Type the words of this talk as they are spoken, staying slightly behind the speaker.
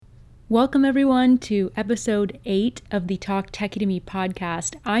Welcome everyone to episode 8 of the Talk Techie to Me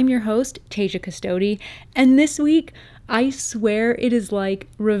podcast. I'm your host, Tasia Custody, and this week, I swear it is like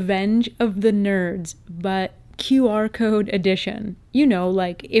Revenge of the Nerds, but QR code edition. You know,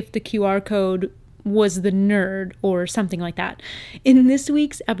 like if the QR code was the nerd or something like that. In this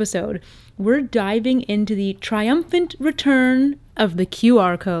week's episode, we're diving into the triumphant return of the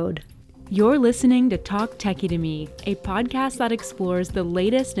QR code. You're listening to Talk Techie to Me, a podcast that explores the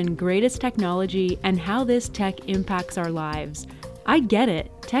latest and greatest technology and how this tech impacts our lives. I get it,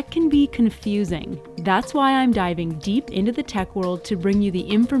 tech can be confusing. That's why I'm diving deep into the tech world to bring you the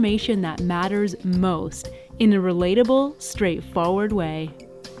information that matters most in a relatable, straightforward way.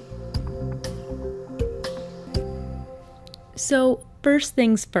 So, first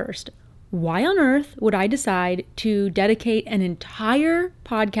things first. Why on earth would I decide to dedicate an entire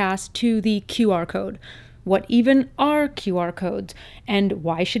podcast to the QR code? What even are QR codes? And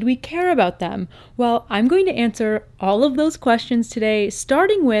why should we care about them? Well, I'm going to answer all of those questions today,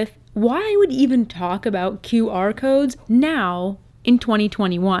 starting with why I would even talk about QR codes now in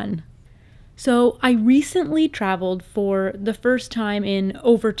 2021. So I recently traveled for the first time in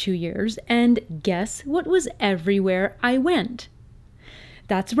over 2 years, and guess what was everywhere I went?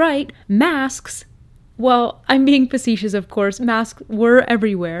 That's right, masks. Well, I'm being facetious, of course. Masks were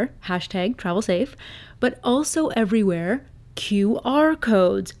everywhere, hashtag travel safe, but also everywhere, QR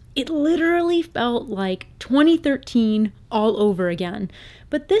codes. It literally felt like 2013 all over again,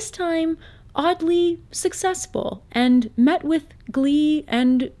 but this time oddly successful and met with glee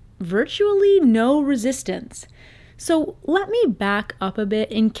and virtually no resistance. So let me back up a bit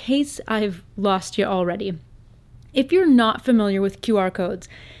in case I've lost you already. If you're not familiar with QR codes,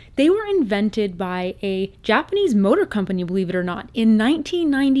 they were invented by a Japanese motor company, believe it or not, in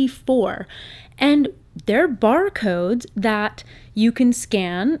 1994. And they're barcodes that you can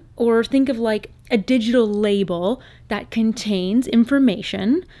scan or think of like a digital label that contains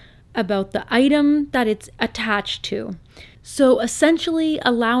information about the item that it's attached to. So essentially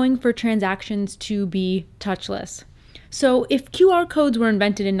allowing for transactions to be touchless. So if QR codes were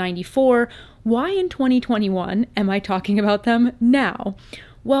invented in 94, why in 2021 am I talking about them now?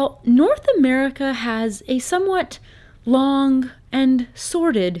 Well, North America has a somewhat long and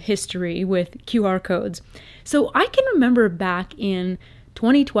sordid history with QR codes. So I can remember back in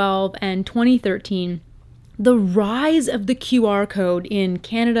 2012 and 2013, the rise of the QR code in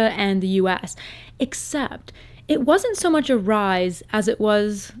Canada and the US, except it wasn't so much a rise as it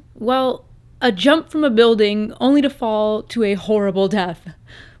was, well, a jump from a building only to fall to a horrible death.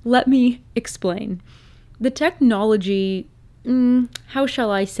 Let me explain. The technology, how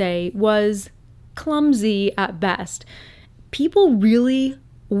shall I say, was clumsy at best. People really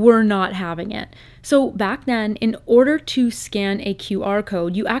were not having it. So back then, in order to scan a QR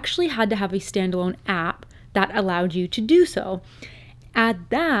code, you actually had to have a standalone app that allowed you to do so. Add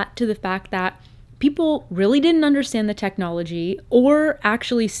that to the fact that people really didn't understand the technology or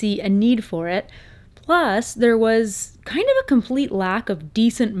actually see a need for it. Plus, there was kind of a complete lack of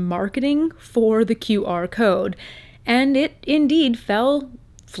decent marketing for the QR code, and it indeed fell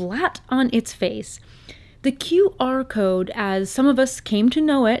flat on its face. The QR code, as some of us came to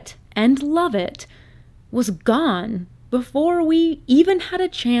know it and love it, was gone before we even had a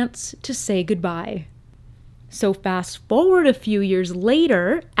chance to say goodbye. So fast forward a few years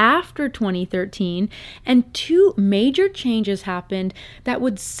later, after 2013, and two major changes happened that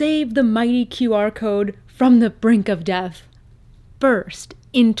would save the mighty QR code from the brink of death. First,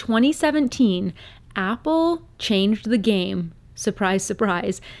 in 2017, Apple changed the game. Surprise,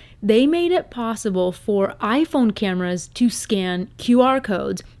 surprise. They made it possible for iPhone cameras to scan QR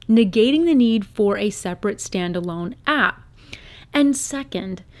codes, negating the need for a separate standalone app. And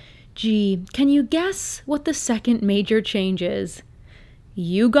second, gee, can you guess what the second major change is?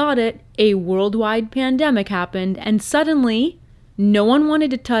 You got it, a worldwide pandemic happened, and suddenly, no one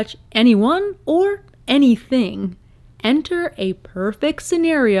wanted to touch anyone or anything. Enter a perfect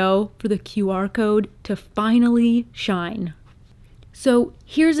scenario for the QR code to finally shine. So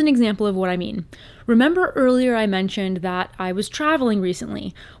here's an example of what I mean. Remember earlier I mentioned that I was traveling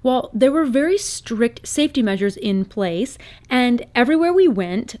recently. Well, there were very strict safety measures in place, and everywhere we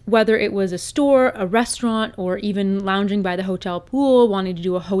went, whether it was a store, a restaurant, or even lounging by the hotel pool, wanting to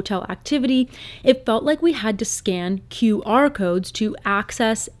do a hotel activity, it felt like we had to scan QR codes to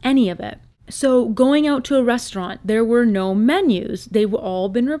access any of it. So going out to a restaurant, there were no menus. They've all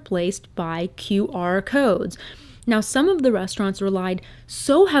been replaced by QR codes. Now, some of the restaurants relied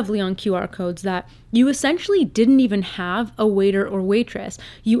so heavily on QR codes that you essentially didn't even have a waiter or waitress.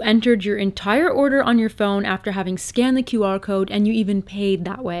 You entered your entire order on your phone after having scanned the QR code, and you even paid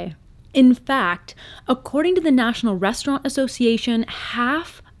that way. In fact, according to the National Restaurant Association,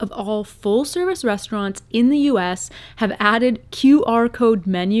 half of all full-service restaurants in the US have added QR code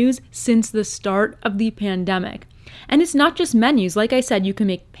menus since the start of the pandemic. And it's not just menus. Like I said, you can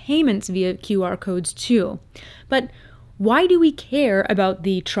make payments via QR codes too. But why do we care about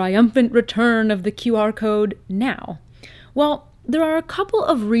the triumphant return of the QR code now? Well, there are a couple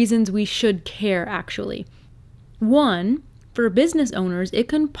of reasons we should care, actually. One, for business owners, it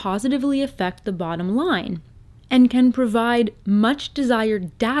can positively affect the bottom line and can provide much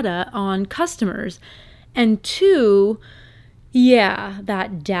desired data on customers. And two,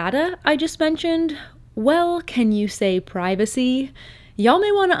 that data I just mentioned, well, can you say privacy? Y'all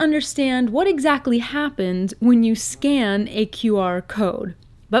may want to understand what exactly happens when you scan a QR code.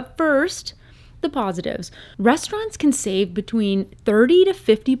 But first, the positives. Restaurants can save between 30 to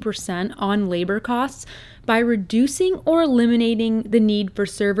 50% on labor costs by reducing or eliminating the need for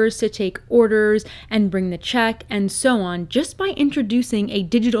servers to take orders and bring the check and so on, just by introducing a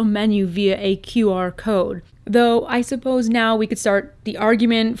digital menu via a QR code. Though I suppose now we could start the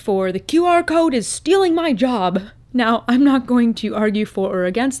argument for the QR code is stealing my job. Now, I'm not going to argue for or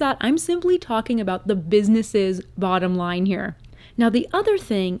against that. I'm simply talking about the business's bottom line here. Now, the other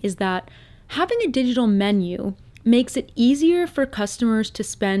thing is that having a digital menu makes it easier for customers to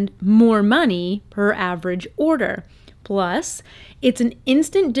spend more money per average order. Plus, it's an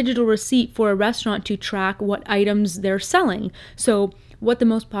instant digital receipt for a restaurant to track what items they're selling, so what the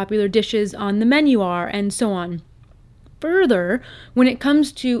most popular dishes on the menu are, and so on. Further, when it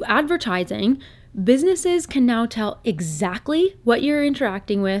comes to advertising, businesses can now tell exactly what you're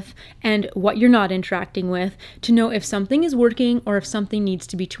interacting with and what you're not interacting with to know if something is working or if something needs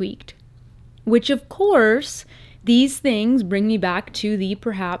to be tweaked. Which, of course, these things bring me back to the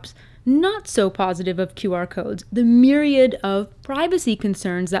perhaps not so positive of QR codes, the myriad of privacy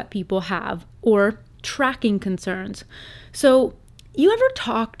concerns that people have, or tracking concerns. So, you ever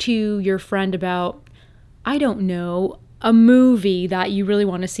talk to your friend about, I don't know, a movie that you really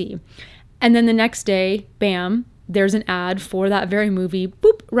want to see, and then the next day, bam, there's an ad for that very movie,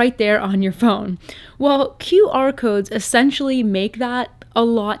 boop, right there on your phone. Well, QR codes essentially make that a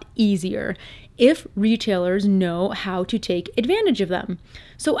lot easier if retailers know how to take advantage of them.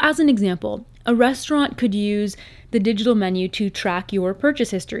 So as an example, a restaurant could use the digital menu to track your purchase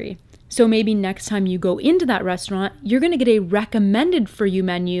history. So maybe next time you go into that restaurant, you're going to get a recommended for you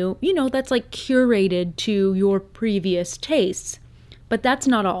menu, that's like curated to your previous tastes. But that's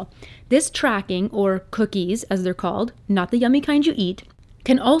not all. This tracking, or cookies as they're called, not the yummy kind you eat,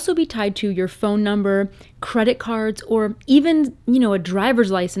 can also be tied to your phone number, credit cards, or even, a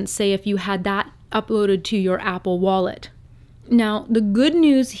driver's license, say if you had that uploaded to your Apple Wallet. Now, the good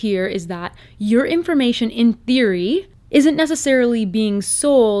news here is that your information, in theory, isn't necessarily being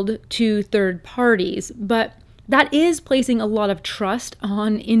sold to third parties, but that is placing a lot of trust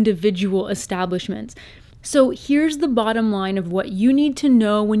on individual establishments. So here's the bottom line of what you need to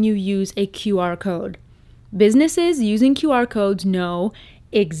know when you use a QR code. Businesses using QR codes know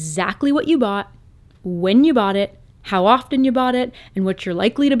exactly what you bought, when you bought it, how often you bought it, and what you're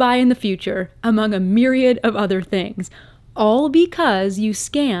likely to buy in the future, among a myriad of other things, all because you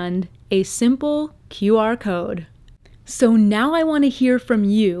scanned a simple QR code. So now I want to hear from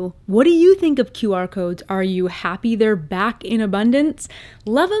you. What do you think of QR codes? Are you happy they're back in abundance?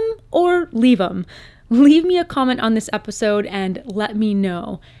 Love them or leave them? Leave me a comment on this episode and let me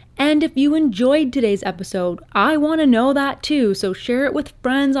know. And if you enjoyed today's episode, I want to know that too. So share it with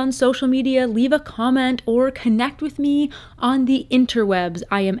friends on social media, leave a comment, or connect with me on the interwebs.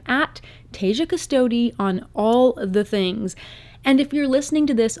 I am at Tasia Custodi on all the things. And if you're listening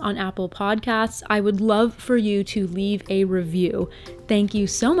to this on Apple Podcasts, I would love for you to leave a review. Thank you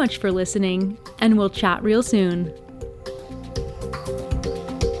so much for listening, and we'll chat real soon.